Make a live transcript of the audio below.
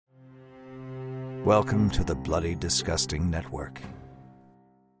Welcome to the Bloody Disgusting Network.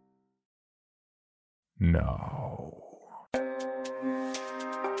 No.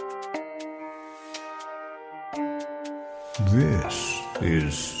 This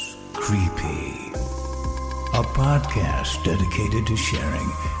is Creepy, a podcast dedicated to sharing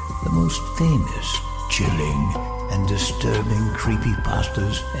the most famous, chilling, and disturbing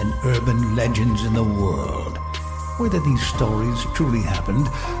creepypastas and urban legends in the world. Whether these stories truly happened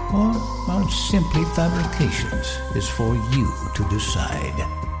or are simply fabrications is for you to decide.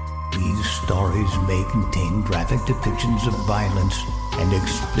 These stories may contain graphic depictions of violence and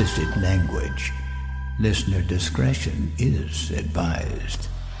explicit language. Listener discretion is advised.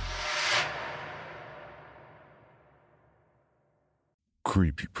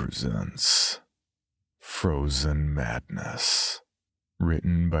 Creepy presents Frozen Madness.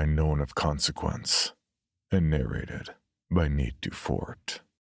 Written by No One of Consequence and narrated by Nate Dufort.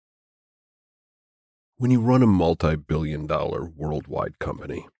 When you run a multi-billion-dollar worldwide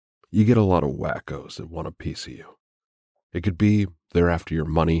company, you get a lot of wackos that want a piece of you. It could be they're after your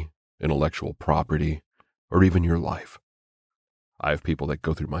money, intellectual property, or even your life. I have people that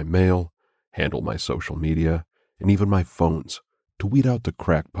go through my mail, handle my social media, and even my phones to weed out the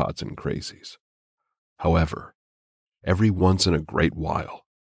crackpots and crazies. However, every once in a great while,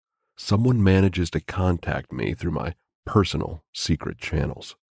 someone manages to contact me through my personal secret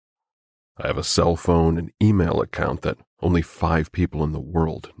channels. I have a cell phone and email account that only 5 people in the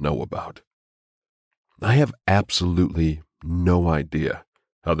world know about. I have absolutely no idea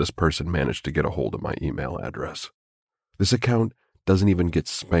how this person managed to get a hold of my email address. This account doesn't even get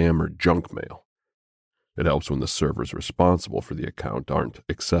spam or junk mail. It helps when the servers responsible for the account aren't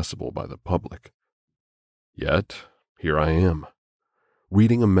accessible by the public. Yet, here I am,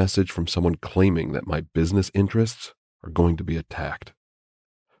 reading a message from someone claiming that my business interests are going to be attacked.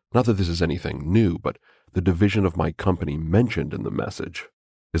 Not that this is anything new, but the division of my company mentioned in the message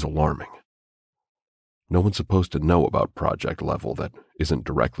is alarming. No one's supposed to know about Project Level that isn't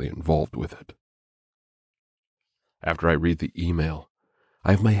directly involved with it. After I read the email,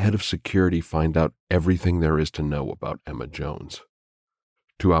 I have my head of security find out everything there is to know about Emma Jones.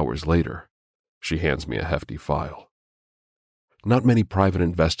 2 hours later, she hands me a hefty file. Not many private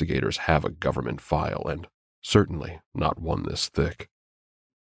investigators have a government file, and certainly not one this thick.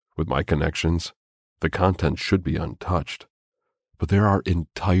 With my connections, the content should be untouched, but there are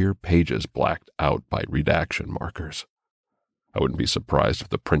entire pages blacked out by redaction markers. I wouldn't be surprised if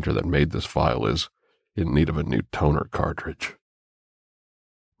the printer that made this file is in need of a new toner cartridge.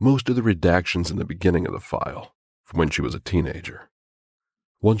 Most of the redactions in the beginning of the file, from when she was a teenager.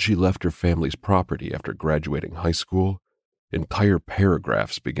 Once she left her family's property after graduating high school, entire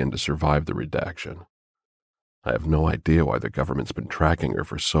paragraphs begin to survive the redaction. I have no idea why the government's been tracking her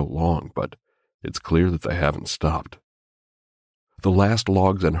for so long, but it's clear that they haven't stopped. The last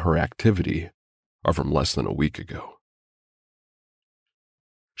logs on her activity are from less than a week ago.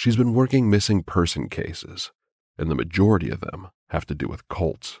 She's been working missing person cases, and the majority of them have to do with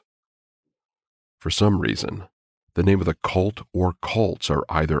cults. For some reason, the name of the cult or cults are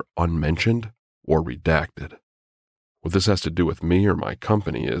either unmentioned or redacted. What this has to do with me or my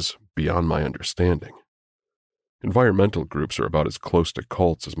company is beyond my understanding. Environmental groups are about as close to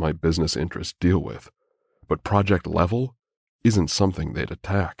cults as my business interests deal with, but Project Level isn't something they'd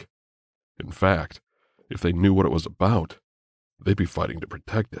attack. In fact, if they knew what it was about, they'd be fighting to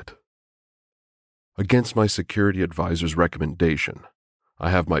protect it. Against my security advisor's recommendation,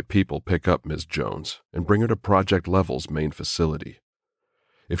 I have my people pick up Ms. Jones and bring her to Project Level's main facility.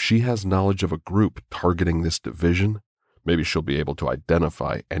 If she has knowledge of a group targeting this division, maybe she'll be able to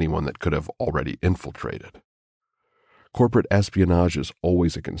identify anyone that could have already infiltrated. Corporate espionage is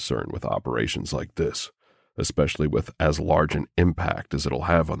always a concern with operations like this, especially with as large an impact as it'll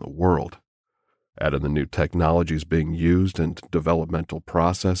have on the world. Add in the new technologies being used and developmental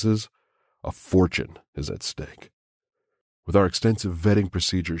processes, a fortune is at stake. With our extensive vetting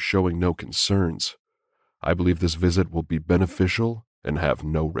procedures showing no concerns, I believe this visit will be beneficial and have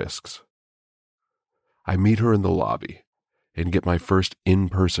no risks. I meet her in the lobby and get my first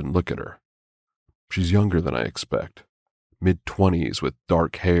in-person look at her. She's younger than I expect, mid-20s with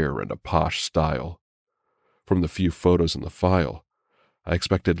dark hair and a posh style. From the few photos in the file, I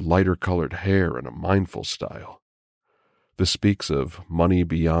expected lighter-colored hair and a mindful style. This speaks of money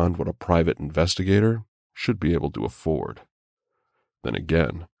beyond what a private investigator should be able to afford. Then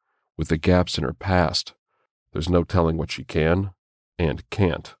again, with the gaps in her past, there's no telling what she can and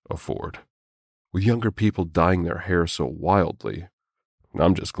can't afford. With younger people dyeing their hair so wildly,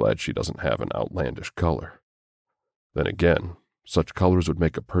 I'm just glad she doesn't have an outlandish color. Then again, such colors would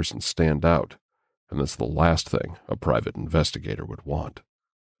make a person stand out, and that's the last thing a private investigator would want.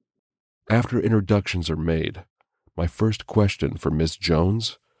 After introductions are made, my first question for Miss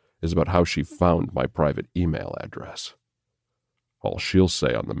Jones is about how she found my private email address. All she'll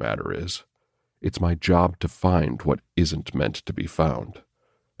say on the matter is, it's my job to find what isn't meant to be found,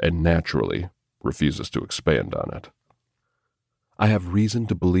 and naturally refuses to expand on it. I have reason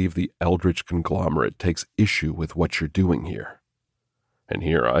to believe the Eldritch conglomerate takes issue with what you're doing here. And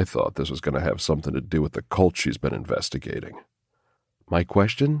here I thought this was going to have something to do with the cult she's been investigating. My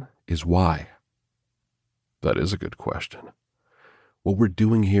question is why? That is a good question. What we're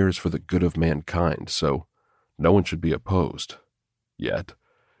doing here is for the good of mankind, so no one should be opposed. Yet,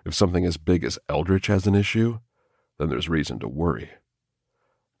 if something as big as Eldritch has an issue, then there's reason to worry.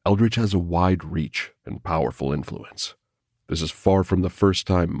 Eldritch has a wide reach and powerful influence. This is far from the first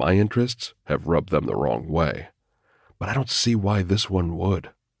time my interests have rubbed them the wrong way, but I don't see why this one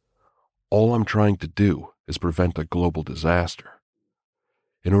would. All I'm trying to do is prevent a global disaster.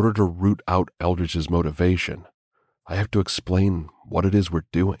 In order to root out Eldritch's motivation, I have to explain what it is we're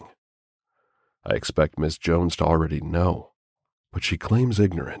doing. I expect Miss Jones to already know, but she claims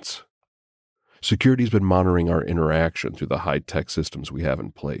ignorance. Security's been monitoring our interaction through the high-tech systems we have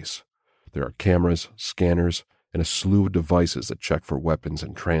in place. There are cameras, scanners, and a slew of devices that check for weapons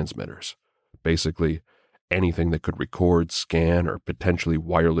and transmitters. Basically, anything that could record, scan, or potentially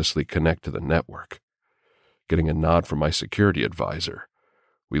wirelessly connect to the network. Getting a nod from my security advisor,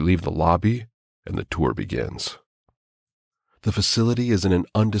 we leave the lobby and the tour begins. The facility is in an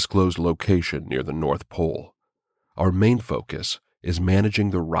undisclosed location near the North Pole. Our main focus is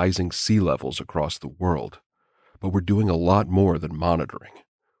managing the rising sea levels across the world, but we're doing a lot more than monitoring.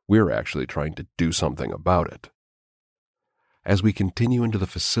 We're actually trying to do something about it. As we continue into the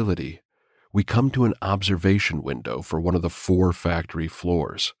facility, we come to an observation window for one of the 4 factory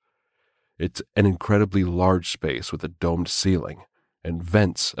floors. It's an incredibly large space with a domed ceiling and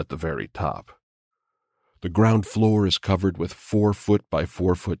vents at the very top. The ground floor is covered with 4-foot by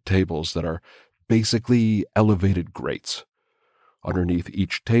 4-foot tables that are basically elevated grates. Underneath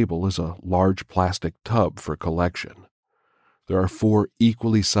each table is a large plastic tub for collection. There are 4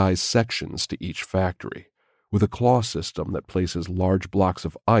 equally sized sections to each factory, with a claw system that places large blocks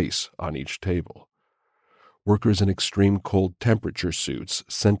of ice on each table. Workers in extreme cold temperature suits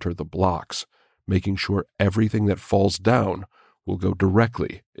center the blocks, making sure everything that falls down will go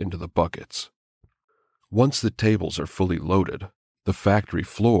directly into the buckets. Once the tables are fully loaded, the factory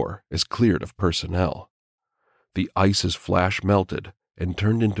floor is cleared of personnel. The ice is flash melted and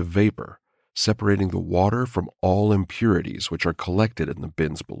turned into vapor, separating the water from all impurities which are collected in the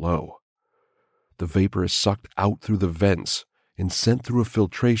bins below. The vapor is sucked out through the vents and sent through a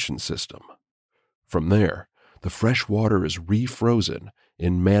filtration system. From there, the fresh water is refrozen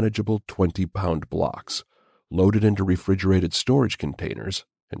in manageable 20-pound blocks, loaded into refrigerated storage containers,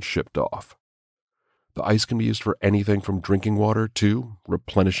 and shipped off. The ice can be used for anything from drinking water to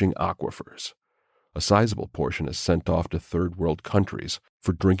replenishing aquifers. A sizable portion is sent off to third-world countries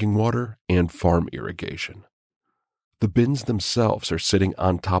for drinking water and farm irrigation. The bins themselves are sitting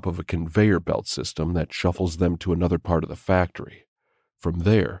on top of a conveyor belt system that shuffles them to another part of the factory. From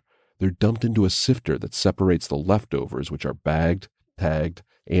there, they're dumped into a sifter that separates the leftovers, which are bagged, tagged,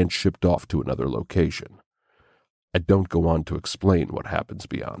 and shipped off to another location. I don't go on to explain what happens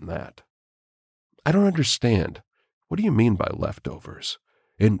beyond that. I don't understand. What do you mean by leftovers?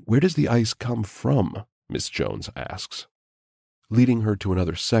 And where does the ice come from? Miss Jones asks. Leading her to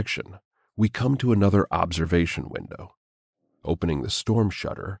another section, we come to another observation window. Opening the storm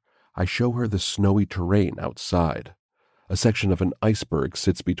shutter, I show her the snowy terrain outside. A section of an iceberg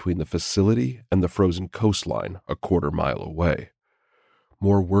sits between the facility and the frozen coastline a quarter-mile away.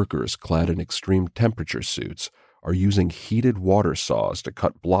 More workers clad in extreme temperature suits are using heated water saws to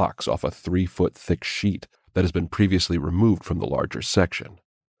cut blocks off a 3-foot thick sheet that has been previously removed from the larger section.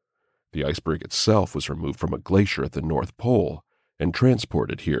 The iceberg itself was removed from a glacier at the North Pole and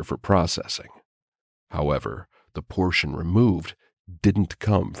transported here for processing. However, the portion removed didn't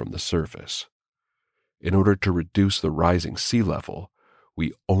come from the surface. In order to reduce the rising sea level,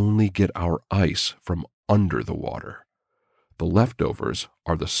 we only get our ice from under the water. The leftovers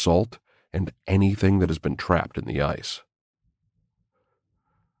are the salt and anything that has been trapped in the ice.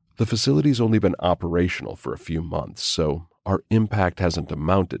 The facility's only been operational for a few months, so our impact hasn't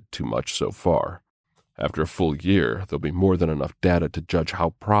amounted to much so far. After a full year, there'll be more than enough data to judge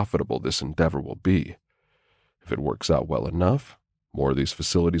how profitable this endeavor will be. If it works out well enough, more of these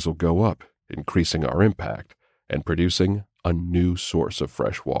facilities will go up, increasing our impact and producing a new source of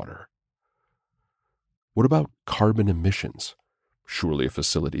fresh water. What about carbon emissions? Surely a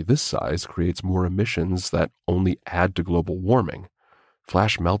facility this size creates more emissions that only add to global warming.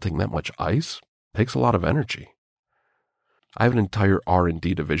 Flash melting that much ice takes a lot of energy. I have an entire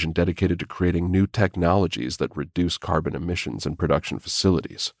R&D division dedicated to creating new technologies that reduce carbon emissions in production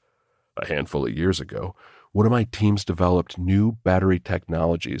facilities. A handful of years ago, one of my teams developed new battery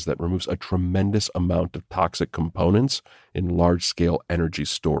technologies that removes a tremendous amount of toxic components in large-scale energy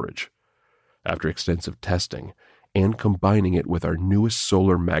storage. After extensive testing and combining it with our newest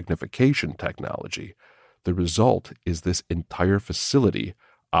solar magnification technology, the result is this entire facility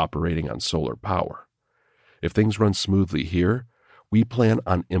operating on solar power. If things run smoothly here, we plan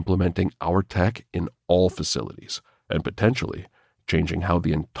on implementing our tech in all facilities and potentially changing how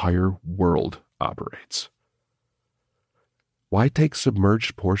the entire world operates. Why take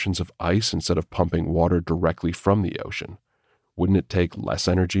submerged portions of ice instead of pumping water directly from the ocean? Wouldn't it take less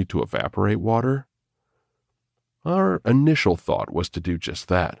energy to evaporate water? Our initial thought was to do just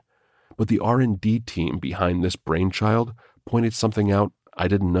that, but the R&D team behind this brainchild pointed something out I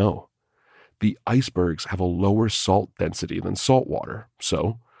didn't know. The icebergs have a lower salt density than salt water,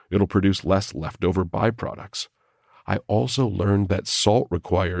 so it'll produce less leftover byproducts. I also learned that salt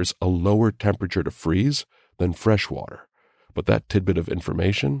requires a lower temperature to freeze than fresh water, but that tidbit of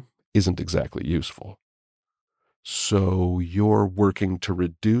information isn't exactly useful. So you're working to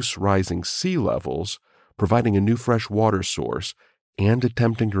reduce rising sea levels, providing a new fresh water source, and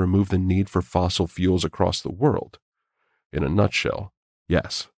attempting to remove the need for fossil fuels across the world. In a nutshell,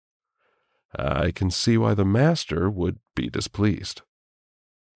 yes. I can see why the master would be displeased.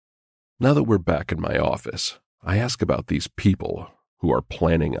 Now that we're back in my office, I ask about these people who are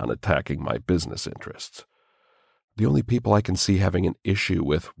planning on attacking my business interests. The only people I can see having an issue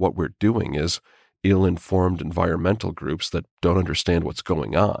with what we're doing is ill-informed environmental groups that don't understand what's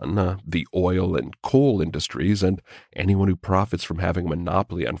going on, the oil and coal industries, and anyone who profits from having a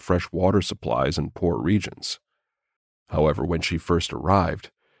monopoly on fresh water supplies in poor regions. However, when she first arrived,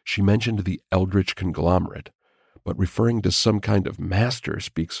 she mentioned the Eldritch conglomerate, but referring to some kind of master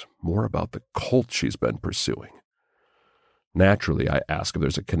speaks more about the cult she's been pursuing. Naturally, I ask if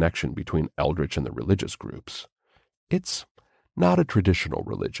there's a connection between Eldritch and the religious groups. It's not a traditional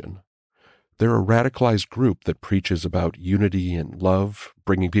religion. They're a radicalized group that preaches about unity and love,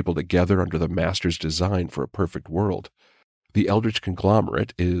 bringing people together under the Master's design for a perfect world. The Eldritch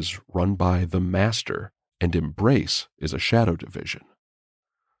conglomerate is run by the Master, and Embrace is a shadow division.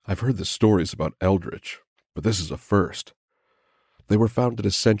 I've heard the stories about Eldritch, but this is a first. They were founded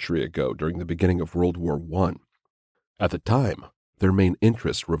a century ago during the beginning of World War I. At the time, their main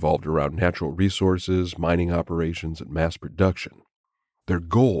interests revolved around natural resources, mining operations, and mass production. Their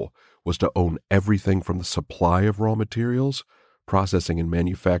goal was to own everything from the supply of raw materials, processing and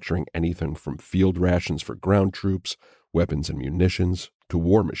manufacturing anything from field rations for ground troops, weapons and munitions, to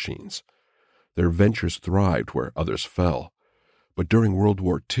war machines. Their ventures thrived where others fell. But during World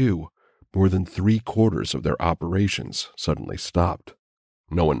War II, more than 3/4 of their operations suddenly stopped.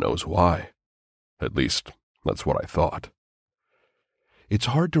 No one knows why. At least, that's what I thought. It's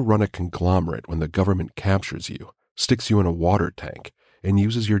hard to run a conglomerate when the government captures you, sticks you in a water tank, and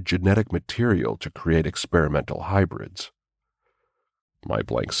uses your genetic material to create experimental hybrids. My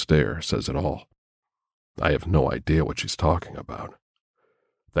blank stare says it all. I have no idea what she's talking about.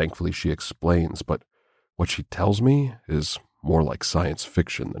 Thankfully, she explains, but what she tells me is more like science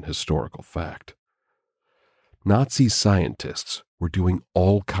fiction than historical fact. Nazi scientists were doing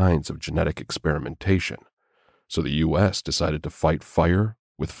all kinds of genetic experimentation, so the U.S. decided to fight fire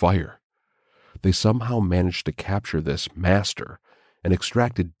with fire. They somehow managed to capture this master and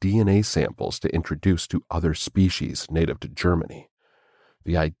extracted DNA samples to introduce to other species native to Germany.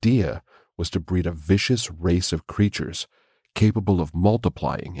 The idea was to breed a vicious race of creatures capable of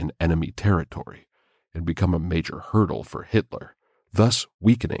multiplying in enemy territory and become a major hurdle for Hitler, thus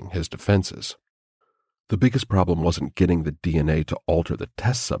weakening his defenses. The biggest problem wasn't getting the DNA to alter the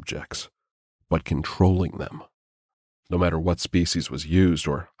test subjects, but controlling them. No matter what species was used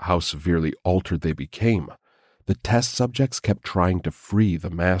or how severely altered they became, the test subjects kept trying to free the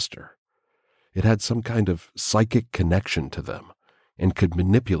master. It had some kind of psychic connection to them and could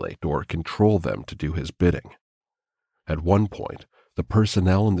manipulate or control them to do his bidding. At one point, the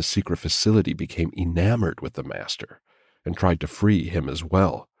personnel in the secret facility became enamored with the master and tried to free him as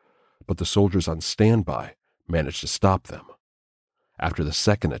well, but the soldiers on standby managed to stop them. After the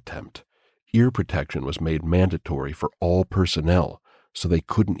second attempt, ear protection was made mandatory for all personnel so they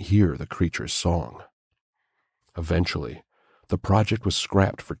couldn't hear the creature's song. Eventually, the project was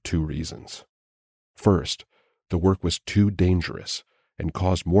scrapped for 2 reasons. First, the work was too dangerous and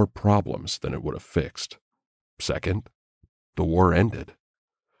caused more problems than it would have fixed. Second, The war ended.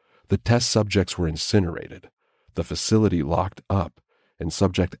 The test subjects were incinerated, the facility locked up, and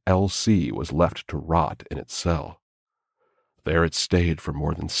subject LC was left to rot in its cell. There it stayed for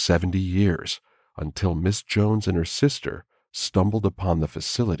more than 70 years until Miss Jones and her sister stumbled upon the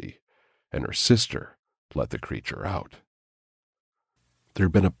facility, and her sister let the creature out. There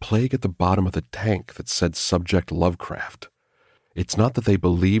had been a plague at the bottom of the tank that said Subject Lovecraft. It's not that they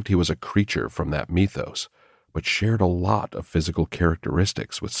believed he was a creature from that mythos, but shared a lot of physical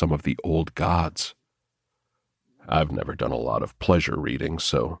characteristics with some of the old gods. I've never done a lot of pleasure reading,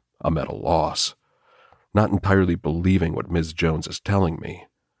 so I'm at a loss. Not entirely believing what Ms. Jones is telling me,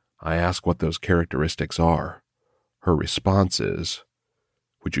 I ask what those characteristics are. Her response is,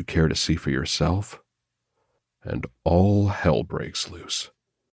 "Would you care to see for yourself?" And all hell breaks loose.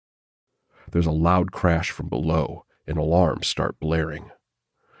 There's a loud crash from below, and alarms start blaring.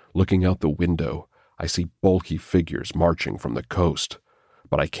 Looking out the window, I see bulky figures marching from the coast,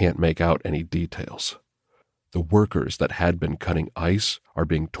 but I can't make out any details. The workers that had been cutting ice are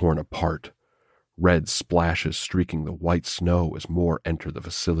being torn apart, red splashes streaking the white snow as more enter the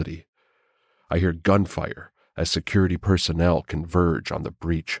facility. I hear gunfire as security personnel converge on the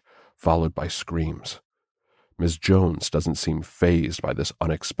breach, followed by screams. Ms. Jones doesn't seem fazed by this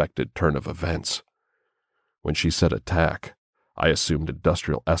unexpected turn of events. When she said attack, I assumed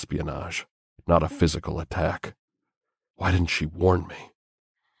industrial espionage, not a physical attack. Why didn't she warn me?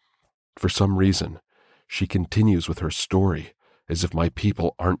 For some reason, she continues with her story as if my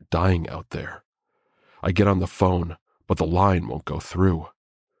people aren't dying out there. I get on the phone, but the line won't go through.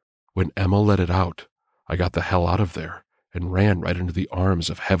 When Emma let it out, I got the hell out of there and ran right into the arms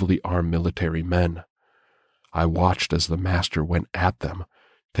of heavily armed military men. I watched as the master went at them,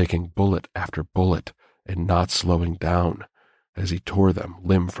 taking bullet after bullet and not slowing down as he tore them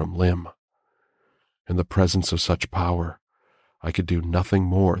limb from limb. In the presence of such power, I could do nothing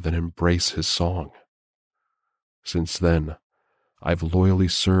more than embrace his song. Since then, I've loyally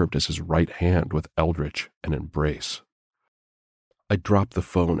served as his right hand with Eldritch and Embrace. I drop the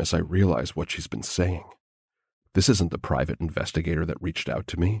phone as I realize what she's been saying. This isn't the private investigator that reached out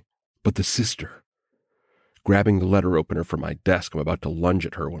to me, but the sister. Grabbing the letter opener from my desk, I'm about to lunge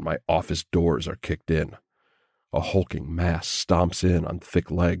at her when my office doors are kicked in. A hulking mass stomps in on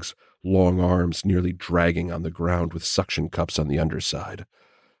thick legs, long arms nearly dragging on the ground with suction cups on the underside.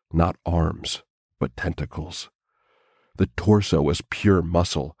 Not arms, but tentacles. The torso was pure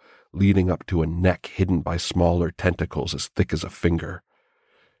muscle, leading up to a neck hidden by smaller tentacles as thick as a finger.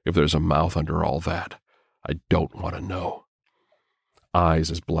 If there's a mouth under all that, I don't want to know.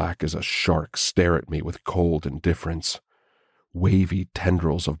 Eyes as black as a shark stare at me with cold indifference. Wavy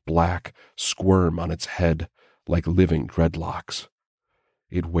tendrils of black squirm on its head like living dreadlocks.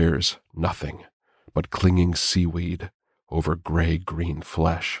 It wears nothing but clinging seaweed over gray-green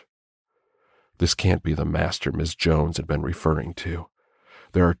flesh. This can't be the master Ms. Jones had been referring to.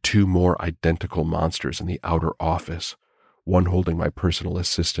 There are two more identical monsters in the outer office, one holding my personal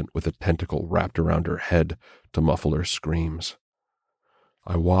assistant with a tentacle wrapped around her head to muffle her screams.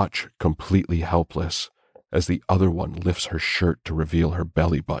 I watch, completely helpless, as the other one lifts her shirt to reveal her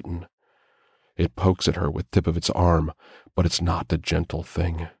belly button. It pokes at her with tip of its arm, but it's not the gentle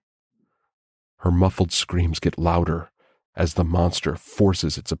thing. Her muffled screams get louder as the monster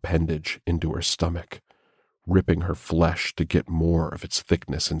forces its appendage into her stomach, ripping her flesh to get more of its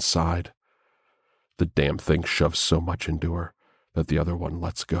thickness inside. The damn thing shoves so much into her that the other one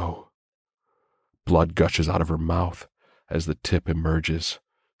lets go. Blood gushes out of her mouth as the tip emerges,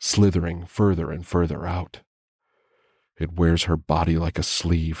 slithering further and further out. It wears her body like a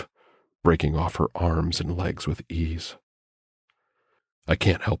sleeve, breaking off her arms and legs with ease. I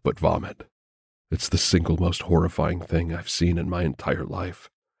can't help but vomit. It's the single most horrifying thing I've seen in my entire life.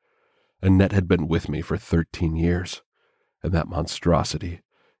 Annette had been with me for 13 years, and that monstrosity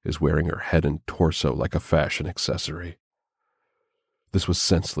is wearing her head and torso like a fashion accessory. This was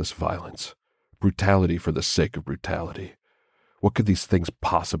senseless violence, brutality for the sake of brutality. What could these things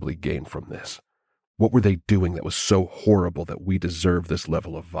possibly gain from this? What were they doing that was so horrible that we deserve this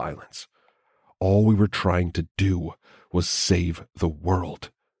level of violence? All we were trying to do was save the world.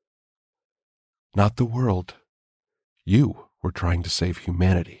 Not the world. You were trying to save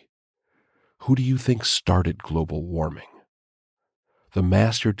humanity. Who do you think started global warming? The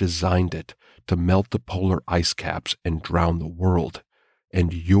master designed it to melt the polar ice caps and drown the world,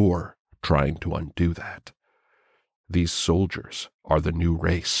 and you're trying to undo that. These soldiers are the new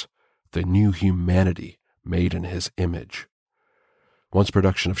race, the new humanity made in his image. Once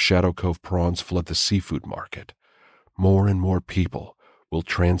production of Shadow Cove prawns flood the seafood market, more and more people will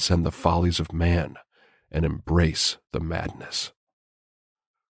transcend the follies of man and embrace the madness.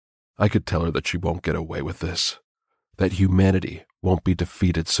 I could tell her that she won't get away with this, that humanity won't be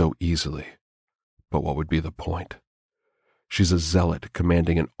defeated so easily. But what would be the point? She's a zealot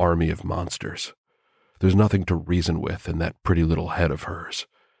commanding an army of monsters. There's nothing to reason with in that pretty little head of hers.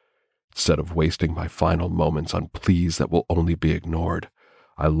 Instead of wasting my final moments on pleas that will only be ignored,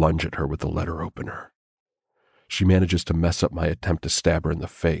 I lunge at her with the letter opener. She manages to mess up my attempt to stab her in the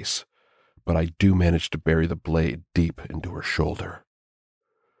face, but I do manage to bury the blade deep into her shoulder.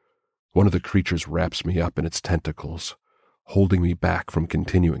 One of the creatures wraps me up in its tentacles, holding me back from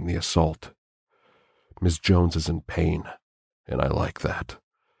continuing the assault. Miss Jones is in pain, and I like that.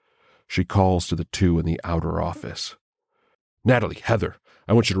 She calls to the two in the outer office. "Natalie, Heather,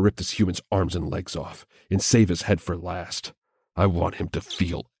 I want you to rip this human's arms and legs off and save his head for last. I want him to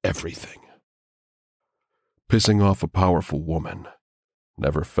feel everything." Pissing off a powerful woman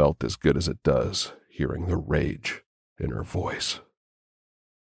never felt as good as it does hearing the rage in her voice.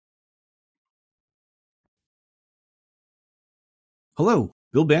 Hello,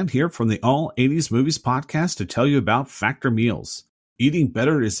 Bill Band here from the All 80s Movies podcast to tell you about Factor Meals. Eating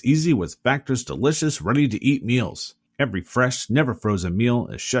better is easy with Factor's delicious, ready-to-eat meals. Every fresh, never-frozen meal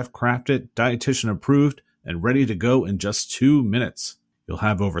is chef-crafted, dietitian-approved, and ready to go in just 2 minutes. You'll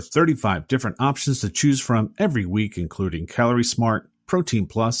have over 35 different options to choose from every week, including Calorie Smart, Protein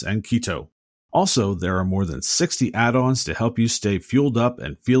Plus, and Keto. Also, there are more than 60 add-ons to help you stay fueled up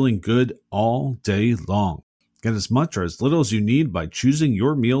and feeling good all day long. Get as much or as little as you need by choosing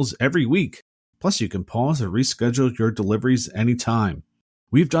your meals every week. Plus, you can pause or reschedule your deliveries anytime.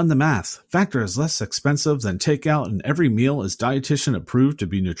 We've done the math. Factor is less expensive than takeout, and every meal is dietitian approved to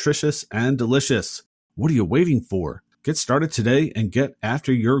be nutritious and delicious. What are you waiting for? Get started today and get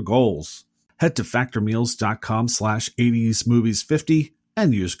after your goals. Head to factormeals.com/80smovies50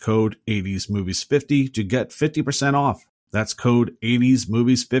 and use code 80smovies50 to get 50% off. That's code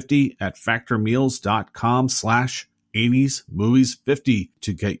 80smovies50 at factormeals.com/80smovies50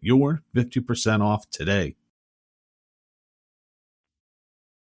 to get your 50% off today.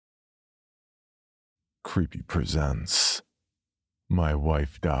 Creepy presents My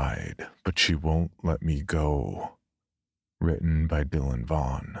Wife Died, But She Won't Let Me Go. Written by Dylan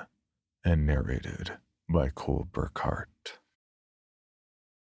Vaughn and narrated by Cole Burkhart.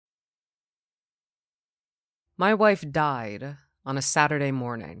 My wife died on a Saturday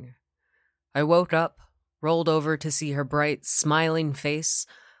morning. I woke up, rolled over to see her bright, smiling face,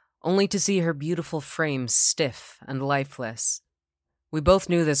 only to see her beautiful frame stiff and lifeless. We both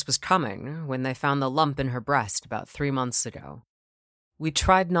knew this was coming when they found the lump in her breast about 3 months ago. We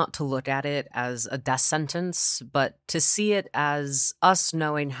tried not to look at it as a death sentence, but to see it as us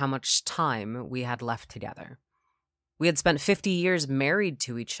knowing how much time we had left together. We had spent 50 years married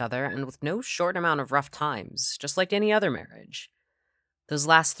to each other and with no short amount of rough times, just like any other marriage. Those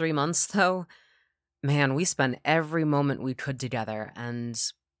last 3 months, though, man, we spent every moment we could together, and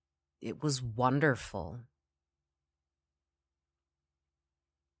it was wonderful.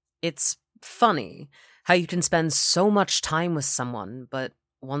 It's funny how you can spend so much time with someone, but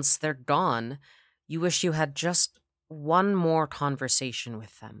once they're gone, you wish you had just one more conversation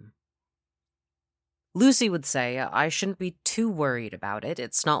with them. Lucy would say I shouldn't be too worried about it.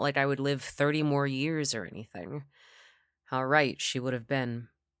 It's not like I would live 30 more years or anything. How right she would have been.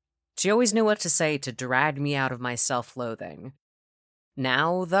 She always knew what to say to drag me out of my self-loathing.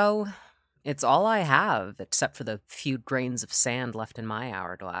 Now, though, it's all I have, except for the few grains of sand left in my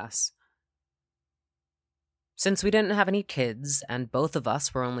hourglass. Since we didn't have any kids, and both of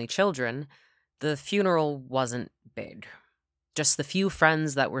us were only children, the funeral wasn't big. Just the few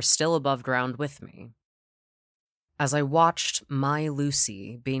friends that were still above ground with me. As I watched my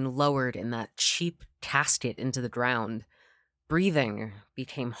Lucy being lowered in that cheap casket into the ground, breathing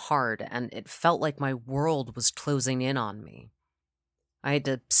became hard, and it felt like my world was closing in on me. I had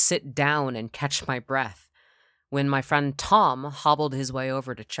to sit down and catch my breath when my friend Tom hobbled his way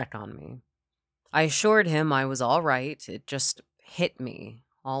over to check on me. I assured him I was all right. It just hit me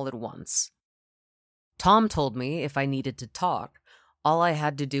all at once. Tom told me if I needed to talk, all I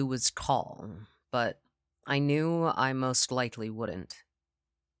had to do was call, but I knew I most likely wouldn't.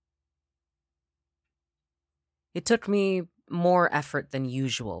 It took me more effort than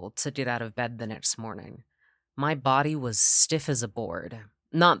usual to get out of bed the next morning. My body was stiff as a board.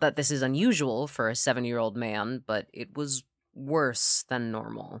 Not that this is unusual for a 7-year-old man, but it was worse than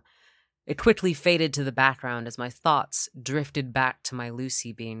normal. It quickly faded to the background as my thoughts drifted back to my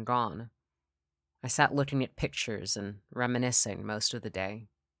Lucy being gone. I sat looking at pictures and reminiscing most of the day.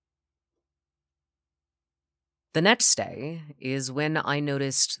 The next day is when I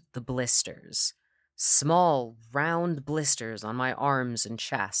noticed the blisters. Small, round blisters on my arms and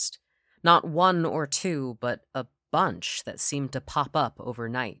chest. Not one or two, but a bunch that seemed to pop up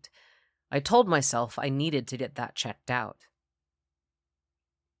overnight. I told myself I needed to get that checked out.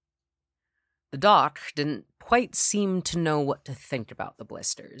 The doc didn't quite seem to know what to think about the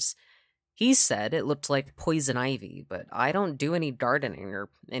blisters. He said it looked like poison ivy, but I don't do any gardening or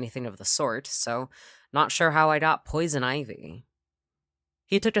anything of the sort, so not sure how I got poison ivy.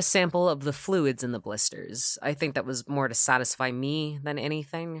 He took a sample of the fluids in the blisters. I think that was more to satisfy me than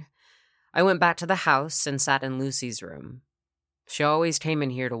anything. I went back to the house and sat in Lucy's room. She always came in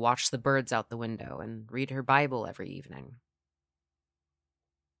here to watch the birds out the window and read her Bible every evening.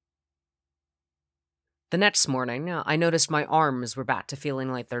 The next morning, I noticed my arms were back to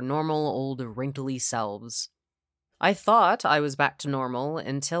feeling like their normal old wrinkly selves. I thought I was back to normal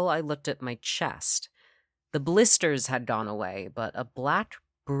until I looked at my chest. The blisters had gone away, but a black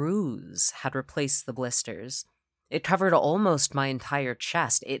bruise had replaced the blisters. It covered almost my entire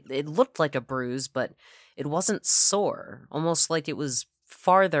chest. It looked like a bruise, but it wasn't sore, almost like it was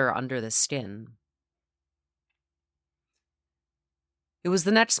farther under the skin. It was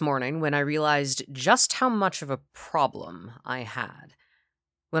the next morning when I realized just how much of a problem I had.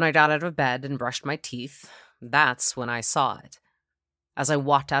 When I got out of bed and brushed my teeth, that's when I saw it. As I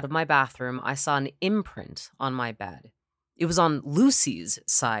walked out of my bathroom, I saw an imprint on my bed. It was on Lucy's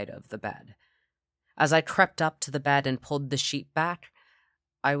side of the bed. As I crept up to the bed and pulled the sheet back,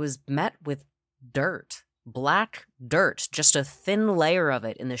 I was met with dirt. Black dirt, just a thin layer of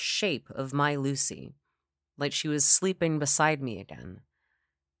it in the shape of my Lucy, like she was sleeping beside me again.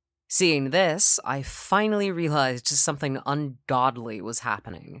 Seeing this, I finally realized something ungodly was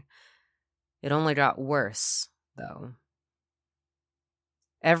happening. It only got worse, though.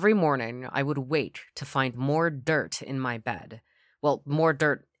 Every morning, I would wake to find more dirt in my bed. Well, more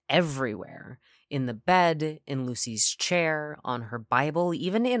dirt everywhere. In the bed, in Lucy's chair, on her Bible,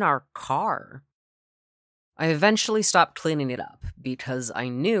 even in our car. I eventually stopped cleaning it up because I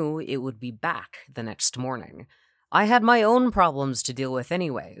knew it would be back the next morning. I had my own problems to deal with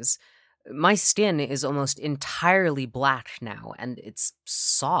anyways. My skin is almost entirely black now, and it's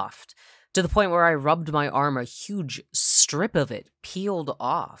soft, to the point where I rubbed my arm, a huge strip of it peeled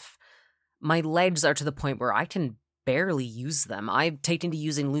off. My legs are to the point where I can barely use them. I've taken to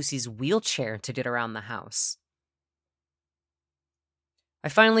using Lucy's wheelchair to get around the house. I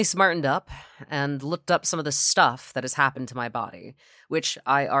finally smartened up and looked up some of the stuff that has happened to my body, which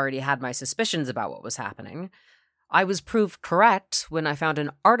I already had my suspicions about what was happening. I was proved correct when I found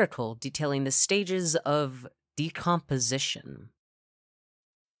an article detailing the stages of decomposition.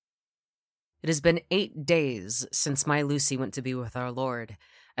 It has been 8 days since my Lucy went to be with our Lord,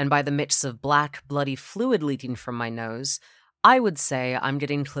 and by the mix of black, bloody fluid leaking from my nose, I would say I'm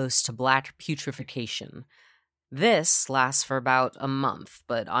getting close to black putrefaction. This lasts for about a month,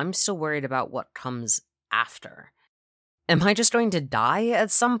 but I'm still worried about what comes after. Am I just going to die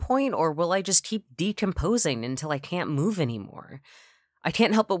at some point, or will I just keep decomposing until I can't move anymore? I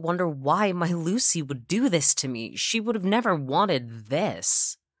can't help but wonder why my Lucy would do this to me. She would have never wanted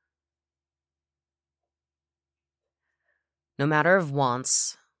this. No matter of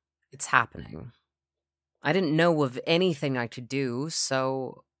wants, it's happening. I didn't know of anything I could do,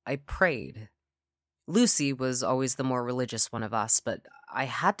 so I prayed. Lucy was always the more religious one of us, but I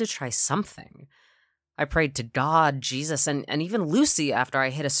had to try something. I prayed to God, Jesus, and even Lucy after I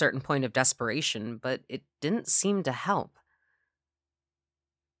hit a certain point of desperation, but it didn't seem to help.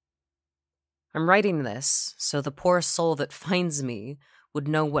 I'm writing this so the poor soul that finds me would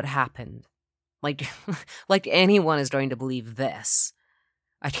know what happened. Like anyone is going to believe this.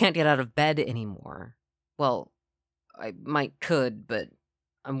 I can't get out of bed anymore. Well, I could, but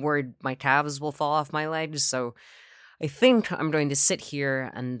I'm worried my calves will fall off my legs, so I think I'm going to sit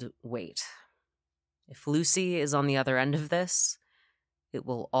here and wait. If Lucy is on the other end of this, it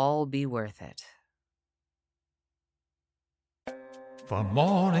will all be worth it. For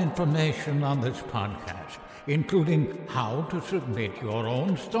more information on this podcast, including how to submit your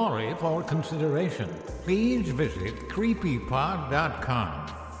own story for consideration, please visit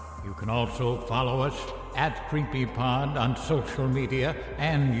creepypod.com. You can also follow us at CreepyPod on social media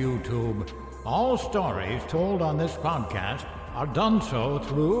and YouTube. All stories told on this podcast are done so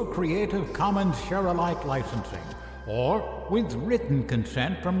through Creative Commons Share-alike licensing or with written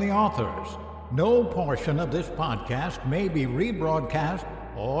consent from the authors. No portion of this podcast may be rebroadcast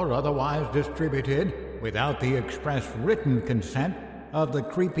or otherwise distributed without the express written consent of the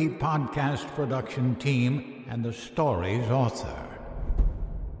Creepy Podcast production team and the story's author.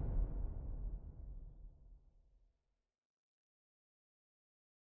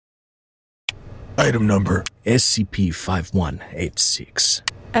 Item number SCP-5186.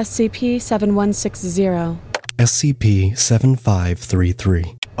 SCP-7160.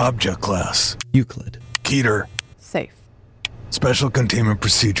 SCP-7533. Object Class Euclid. Keter. Safe. Special Containment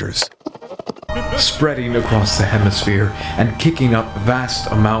Procedures. Spreading across the hemisphere and kicking up vast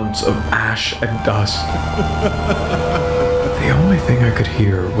amounts of ash and dust. The only thing I could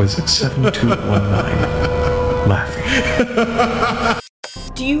hear was 7219 laughing.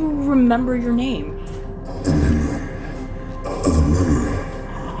 Do you remember your name?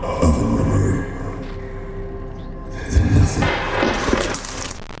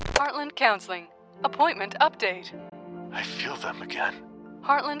 Heartland Counseling. Appointment update. I feel them again.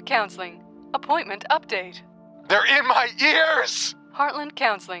 Heartland Counseling. Appointment update. They're in my ears! Heartland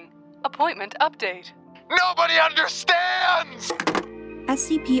Counseling. Appointment update. Nobody understands!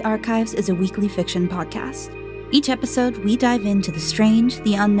 SCP Archives is a weekly fiction podcast. Each episode, we dive into the strange,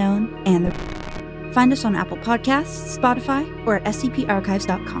 the unknown, and the... Find us on Apple Podcasts, Spotify, or at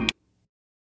scparchives.com.